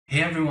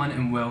Hey everyone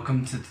and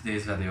welcome to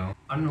today's video.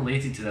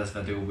 Unrelated to this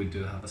video, we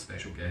do have a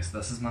special guest.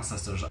 This is my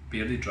sister's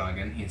bearded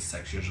dragon. He's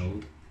 6 years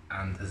old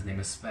and his name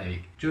is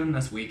Spike. During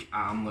this week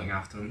I'm looking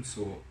after him,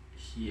 so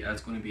he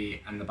is going to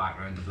be in the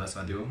background of this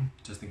video,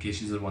 just in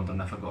case you're wondering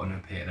if I got a new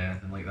pet or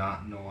anything like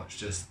that. No, it's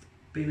just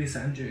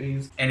babysitting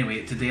duties.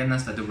 Anyway, today in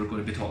this video we're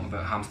going to be talking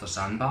about hamster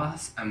sand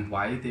baths and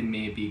why they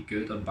may be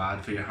good or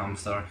bad for your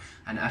hamster,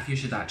 and if you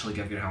should actually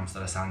give your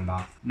hamster a sand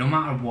bath. No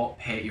matter what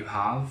pet you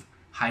have,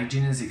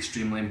 hygiene is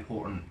extremely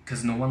important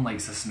because no one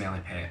likes a smelly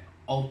pet.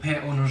 All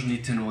pet owners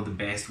need to know the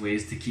best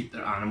ways to keep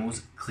their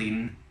animals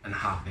clean and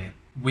happy.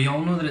 We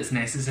all know that it's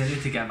necessary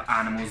to give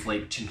animals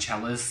like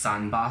chinchillas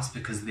sand baths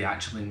because they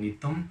actually need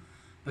them,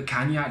 but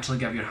can you actually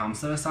give your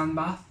hamster a sand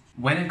bath?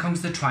 When it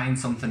comes to trying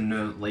something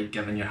new like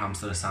giving your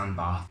hamster a sand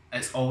bath,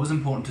 it's always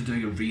important to do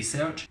your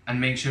research and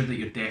make sure that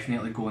you're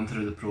definitely going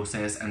through the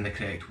process in the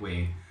correct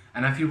way.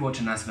 And if you're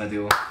watching this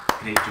video,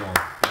 great job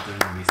for doing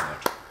your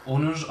research.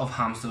 Owners of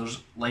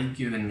hamsters, like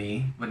you and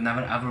me, would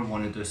never ever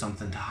want to do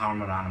something to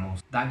harm our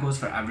animals. That goes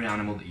for every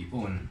animal that you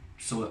own.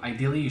 So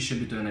ideally you should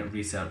be doing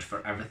research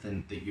for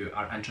everything that you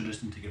are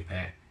introducing to your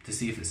pet to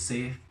see if it's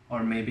safe,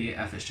 or maybe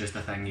if it's just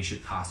a thing you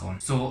should pass on.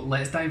 So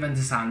let's dive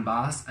into sand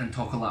baths and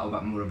talk a little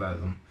bit more about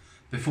them.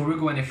 Before we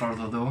go any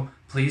further though,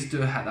 please do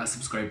hit that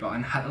subscribe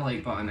button, hit the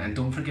like button, and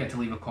don't forget to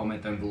leave a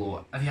comment down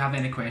below. If you have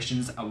any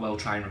questions, I will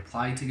try and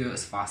reply to you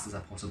as fast as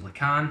I possibly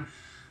can.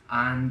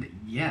 And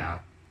yeah,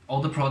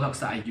 all the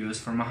products that I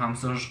use for my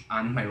hamsters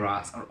and my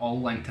rats are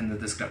all linked in the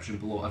description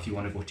below if you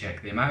want to go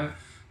check them out.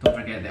 Don't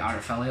forget there are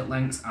affiliate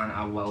links, and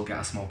I will get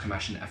a small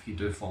commission if you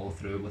do follow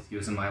through with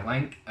using my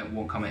link. It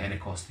won't come at any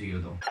cost to you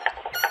though.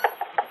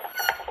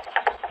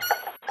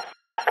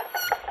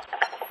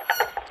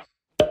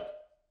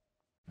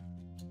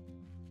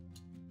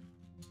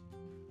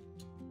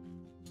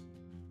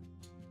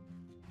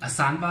 A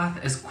sand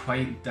bath is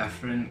quite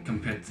different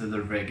compared to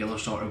the regular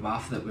sort of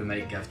bath that we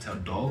might give to our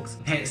dogs.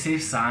 Pet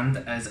safe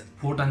sand is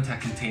poured into a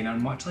container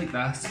much like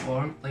this,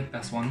 or like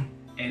this one,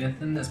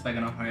 anything that's big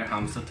enough for your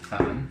hamster to fit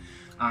in,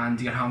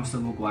 and your hamster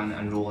will go in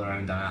and roll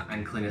around in it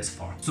and clean its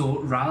fur. So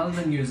rather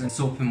than using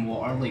soap and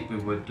water like we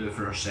would do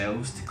for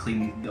ourselves to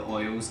clean the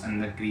oils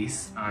and the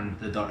grease and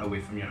the dirt away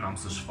from your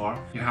hamster's fur,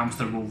 your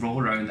hamster will roll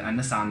around in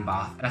the sand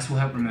bath. This will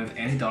help remove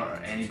any dirt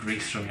or any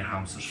grease from your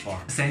hamster's fur.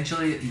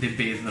 Essentially, they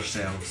bathe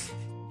themselves.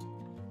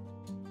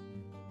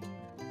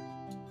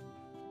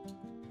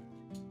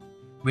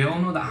 We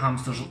all know that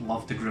hamsters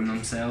love to groom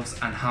themselves,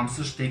 and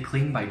hamsters stay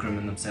clean by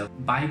grooming themselves.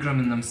 By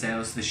grooming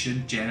themselves, they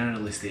should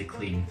generally stay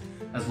clean,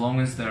 as long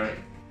as their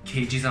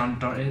cages aren't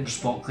dirty, their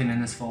spot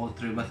cleaning is followed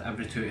through with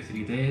every 2 to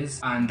 3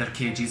 days, and their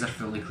cages are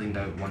fully cleaned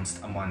out once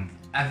a month,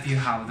 if you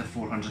have the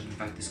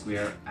 450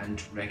 square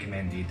inch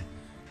recommended.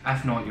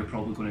 If not, you're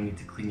probably going to need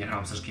to clean your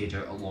hamster's cage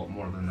out a lot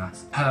more than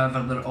this.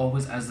 However, there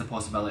always is the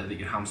possibility that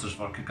your hamster's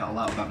fur could get a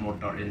little bit more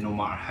dirty no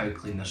matter how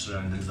clean their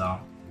surroundings are.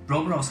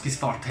 Roborowski's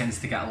fur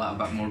tends to get a little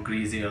bit more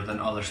greasier than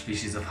other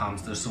species of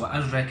hamsters, so it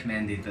is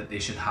recommended that they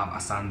should have a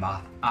sand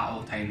bath at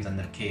all times in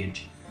their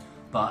cage.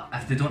 But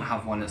if they don't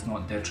have one, it's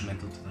not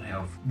detrimental to their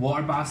health.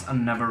 Water baths are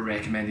never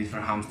recommended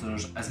for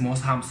hamsters, as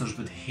most hamsters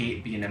would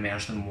hate being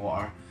immersed in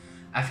water.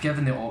 If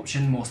given the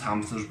option, most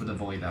hamsters would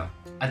avoid it.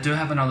 I do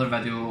have another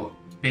video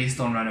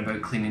based on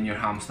about cleaning your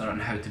hamster and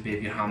how to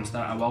bathe your hamster.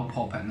 I will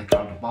pop it in the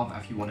card above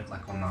if you want to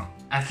click on that.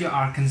 If you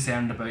are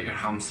concerned about your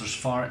hamster's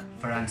fur,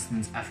 for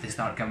instance if they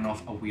start giving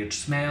off a weird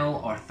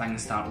smell or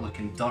things start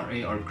looking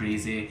dirty or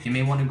greasy, you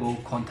may want to go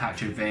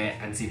contact your vet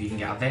and see if you can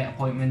get a vet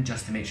appointment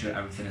just to make sure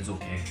everything is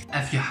okay.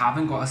 If you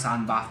haven't got a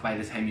sand bath by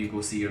the time you go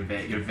see your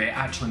vet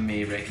actually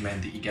may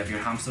recommend that you give your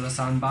hamster a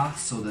sand bath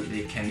so that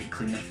they can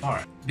clean their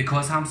fur.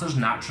 Because hamsters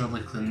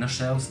naturally clean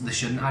themselves, they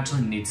shouldn't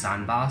actually need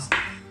sand baths.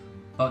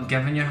 But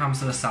giving your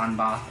hamster a sand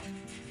bath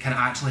can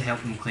actually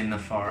help them clean their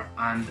fur,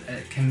 and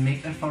it can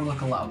make their fur look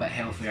a little bit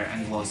healthier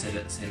and glossier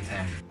at the same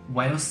time.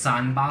 While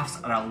sand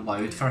baths are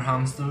allowed for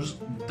hamsters,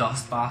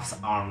 dust baths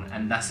aren't,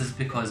 and this is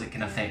because it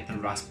can affect their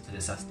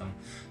respiratory system.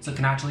 So it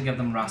can actually give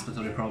them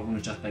respiratory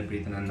problems just by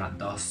breathing in that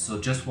dust. So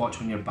just watch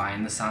when you're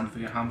buying the sand for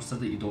your hamster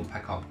that you don't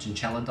pick up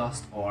chinchilla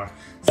dust or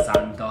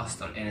sand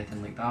dust or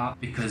anything like that,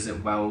 because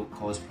it will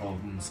cause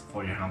problems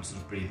for your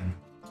hamster's breathing.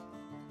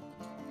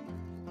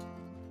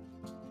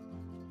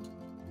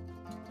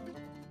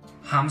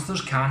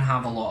 Hamsters can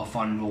have a lot of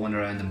fun rolling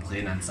around and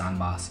playing in sand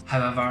baths.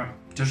 However,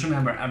 just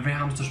remember every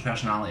hamster's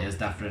personality is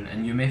different,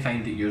 and you may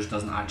find that yours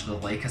doesn't actually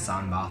like a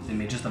sand bath. They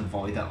may just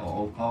avoid it at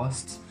all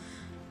costs,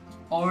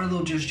 or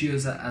they'll just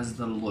use it as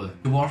their loo.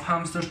 Dwarf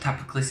hamsters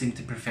typically seem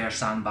to prefer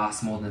sand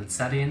baths more than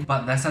Syrian,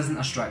 but this isn't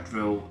a strict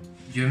rule.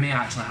 You may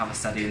actually have a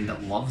Syrian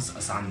that loves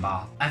a sand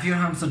bath. If your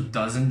hamster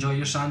does enjoy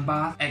your sand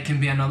bath, it can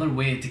be another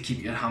way to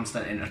keep your hamster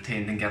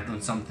entertained and give them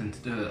something to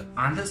do.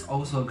 And it's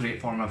also a great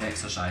form of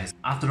exercise.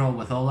 After all,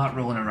 with all that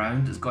rolling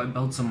around, it's got to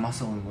build some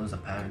muscle and lose a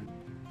pound.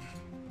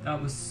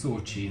 That was so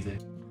cheesy.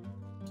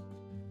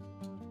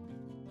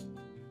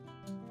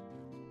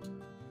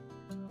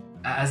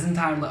 It is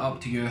entirely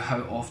up to you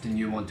how often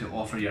you want to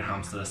offer your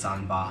hamster a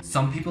sand bath.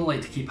 Some people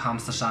like to keep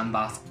hamster sand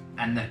baths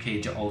in their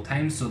cage at all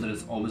times, so there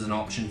is always an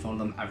option for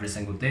them every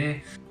single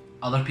day.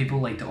 Other people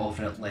like to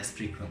offer it less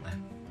frequently.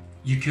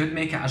 You could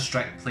make it a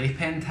strict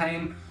playpen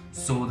time,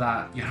 so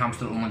that your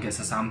hamster only gets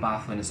a sand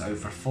bath when it's out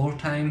for floor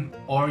time,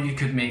 or you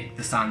could make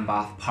the sand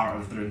bath part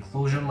of their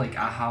enclosure like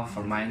I have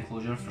for my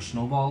enclosure for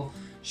Snowball.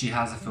 She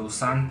has a full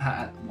sand pit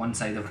at one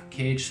side of her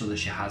cage so that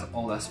she has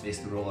all this space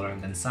to roll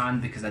around in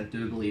sand, because I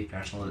do believe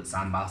personally that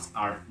sand baths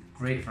are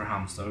great for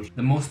hamsters.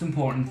 The most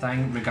important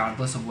thing,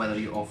 regardless of whether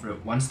you offer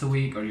it once a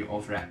week or you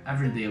offer it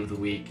every day of the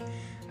week,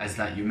 is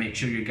that you make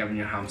sure you're giving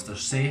your hamster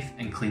safe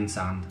and clean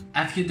sand.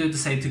 If you do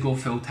decide to go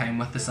full time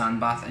with the sand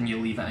bath and you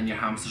leave it in your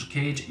hamster's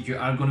cage, you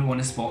are going to want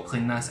to spot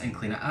clean this and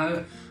clean it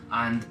out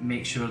and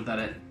make sure that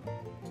it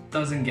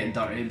doesn't get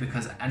dirty,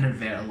 because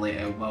inadvertently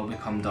it will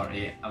become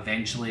dirty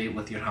eventually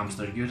with your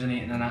hamster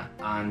urinating in it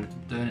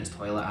and doing its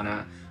toilet in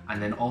it,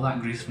 and then all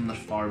that grease from their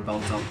fur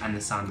builds up in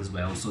the sand as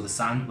well, so the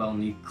sand will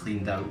need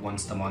cleaned out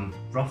once a month,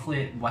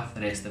 roughly with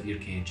the rest of your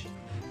cage.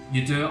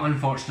 You do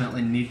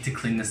unfortunately need to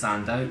clean the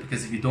sand out,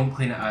 because if you don't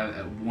clean it out,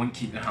 it won't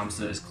keep your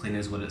hamster as clean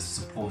as what it's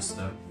supposed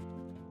to.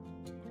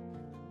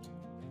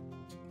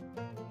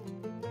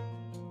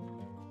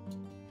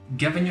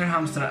 Giving your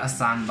hamster a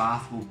sand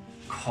bath will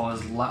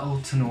cause little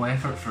to no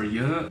effort for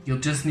you. You'll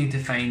just need to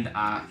find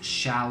a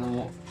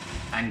shallow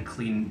and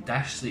clean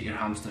dish that your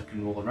hamster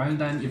can roll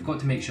around in. You've got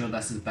to make sure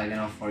this is big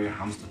enough for your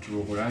hamster to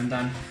roll around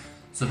in.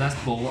 So this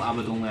bowl I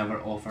would only ever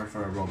offer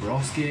for a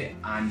ᴍᴏʟᴇ,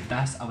 and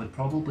this I would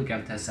probably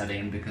give to a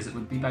SYRIAN because it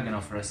would be big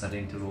enough for a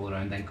SYRIAN to roll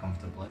around in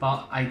comfortably.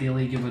 But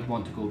ideally you would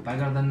want to go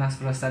bigger than this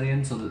for a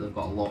SYRIAN so that they've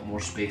got a lot more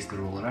space to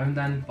roll around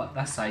in, but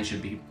this size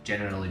should be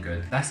generally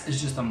good. This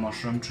is just a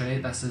mushroom tray.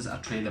 This is a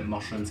tray that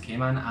mushrooms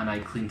came in, and I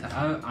cleaned it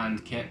out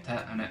and kept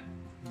it, and it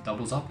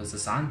doubles up as a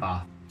sand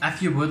bath. If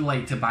you would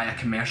like to buy a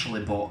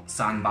commercially bought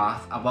sand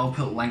bath, I will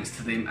put links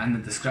to them in the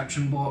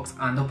description box,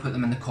 and I'll put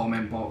them in the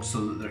comment box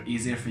so that they're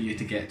easier for you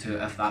to get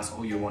to if that's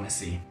all you want to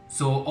see.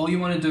 So all you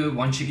want to do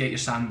once you get your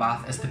sand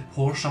bath is to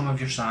pour some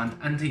of your sand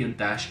into your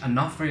dish,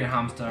 enough for your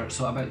hamster,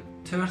 so about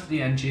 2 or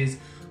 3 inches,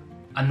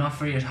 enough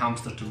for your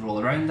hamster to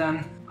roll around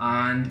in,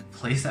 and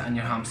place it in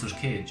your hamster's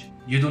cage.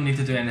 You don't need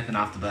to do anything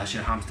after this,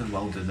 your hamster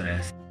will do the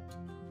rest.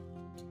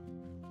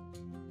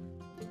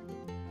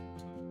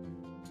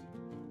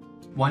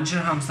 Once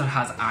your hamster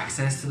has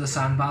access to the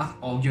sand bath,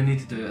 all you need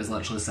to do is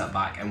literally sit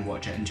back and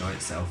watch it enjoy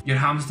itself. Your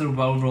hamster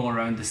will roll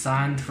around the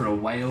sand for a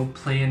while,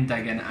 playing,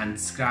 digging and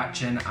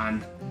scratching,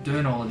 and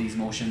doing all of these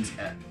motions,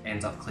 it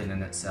ends up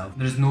cleaning itself.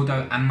 There's no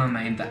doubt in my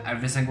mind that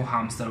every single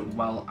hamster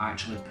will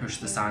actually push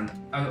the sand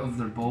out of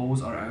their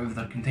bowls or out of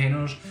their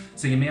containers,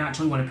 so you may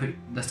actually want to put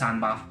the sand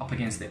bath up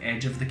against the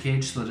edge of the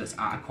cage so that it's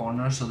at a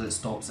corner, so that it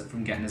stops it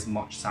from getting as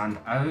much sand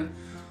out.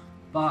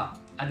 But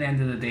at the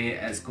end of the day,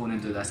 it's going to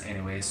do this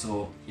anyway,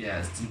 so yeah,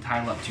 it's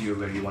entirely up to you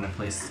where you want to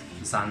place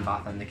the sand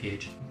bath in the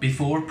cage.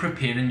 Before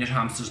preparing your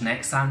hamster's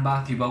next sand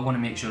bath, you will want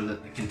to make sure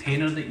that the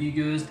container that you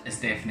used is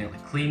definitely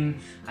clean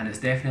and it's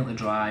definitely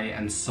dry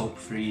and soap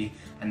free,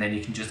 and then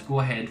you can just go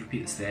ahead,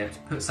 repeat the steps,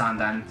 put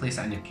sand in, place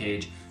it in your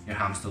cage, your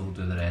hamster will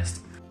do the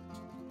rest.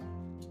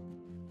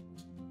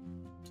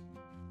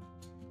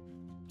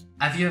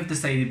 If you have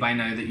decided by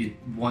now that you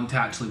want to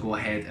actually go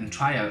ahead and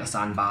try out a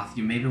sand bath,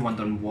 you may be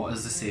wondering what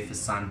is the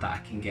safest sand that I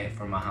can get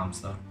for my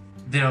hamster.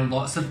 There are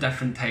lots of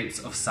different types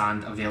of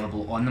sand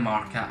available on the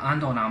market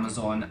and on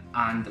Amazon,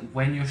 and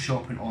when you're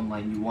shopping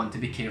online you want to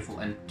be careful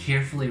and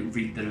carefully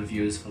read the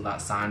reviews for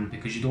that sand,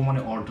 because you don't want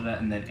to order it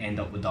and then end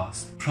up with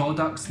dust.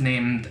 Products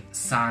named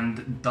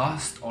sand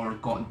dust or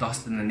got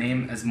dust in the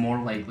name is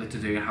more likely to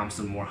do your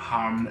hamster more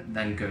harm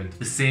than good.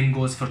 The same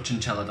goes for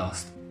chinchilla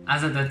dust.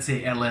 As I did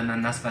say earlier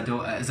in this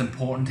video, it is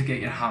important to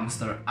get your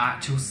hamster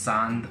actual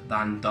sand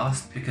than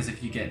dust, because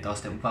if you get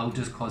dust it will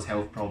just cause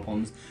health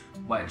problems,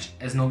 which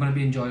is not going to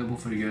be enjoyable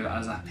for you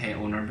as a pet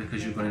owner,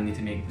 because you're going to need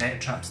to make vet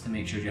trips to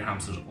make sure your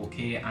hamster's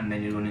okay, and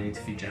then you're going to need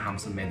to feed your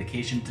hamster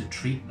medication to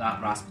treat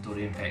that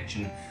respiratory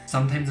infection.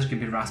 Sometimes there can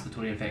be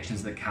respiratory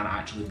infections that can't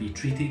actually be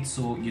treated,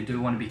 so you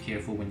do want to be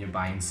careful when you're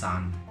buying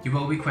sand. You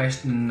will be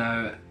questioning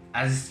now,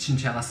 is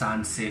chinchilla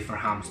sand safe for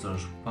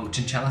hamsters? Well,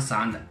 chinchilla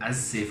sand is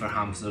safe for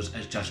hamsters,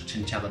 it's just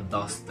chinchilla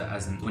dust that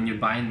isn't. When you're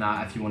buying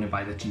that, if you want to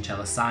buy the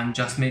chinchilla sand,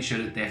 just make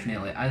sure it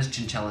definitely is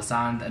chinchilla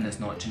sand and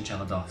it's not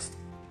chinchilla dust.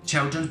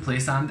 Children's play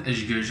sand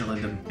is usually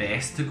the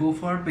best to go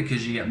for,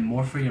 because you get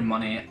more for your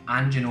money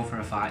and you know for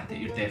a fact that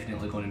you're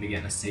definitely going to be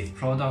getting a safe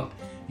product.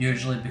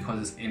 Usually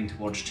because it's aimed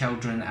towards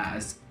children, it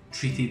is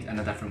treated in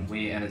a different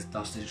way and it's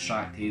dust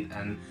extracted,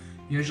 and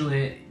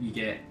usually you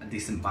get a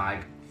decent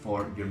bag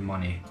for your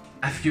money.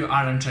 If you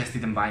are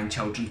interested in buying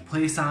children's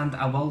play sand,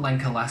 I will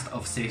link a list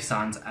of safe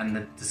sands in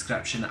the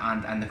description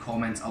and in the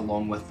comments,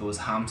 along with those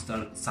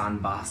hamster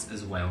sand baths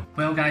as well.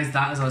 Well guys,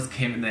 that is us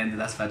came to the end of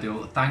this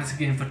video. Thanks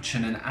again for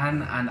tuning in,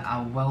 and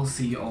I will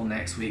see you all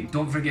next week.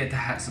 Don't forget to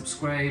hit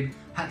subscribe,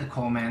 hit the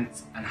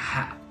comments and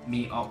hit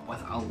me up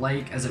with a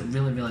like, as it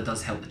really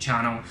does help the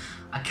channel.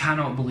 I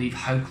cannot believe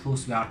how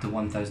close we are to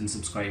 1,000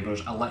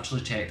 subscribers. I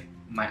literally checked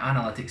my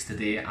analytics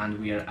today and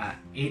we are at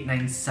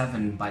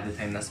 897 by the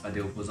time this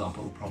video goes up.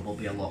 It will probably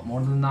be a lot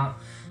more than that,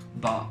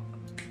 but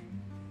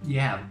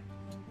yeah,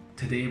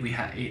 today we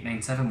hit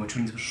 897, which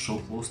means we're so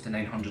close to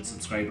 900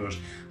 subscribers.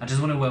 I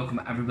just want to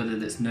welcome everybody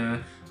that's new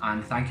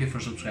and thank you for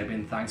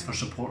subscribing, thanks for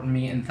supporting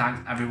me, and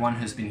thanks everyone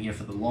who's been here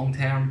for the long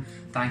term.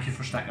 Thank you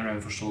for sticking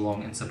around for so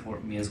long and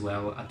supporting me as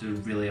well. I do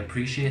really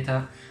appreciate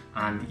it,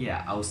 and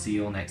yeah, I'll see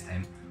you all next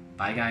time.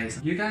 Bye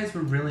guys. You guys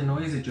were really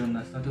noisy during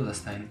this video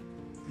this time.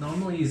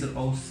 Normally you're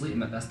all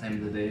sleeping at this time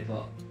of the day,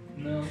 but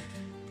no.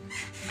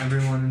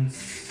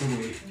 Everyone's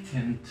awake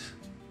and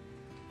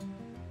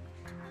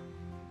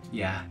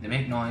yeah, they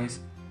make noise.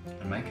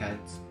 They're my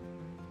kids.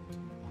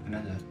 What can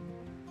I do?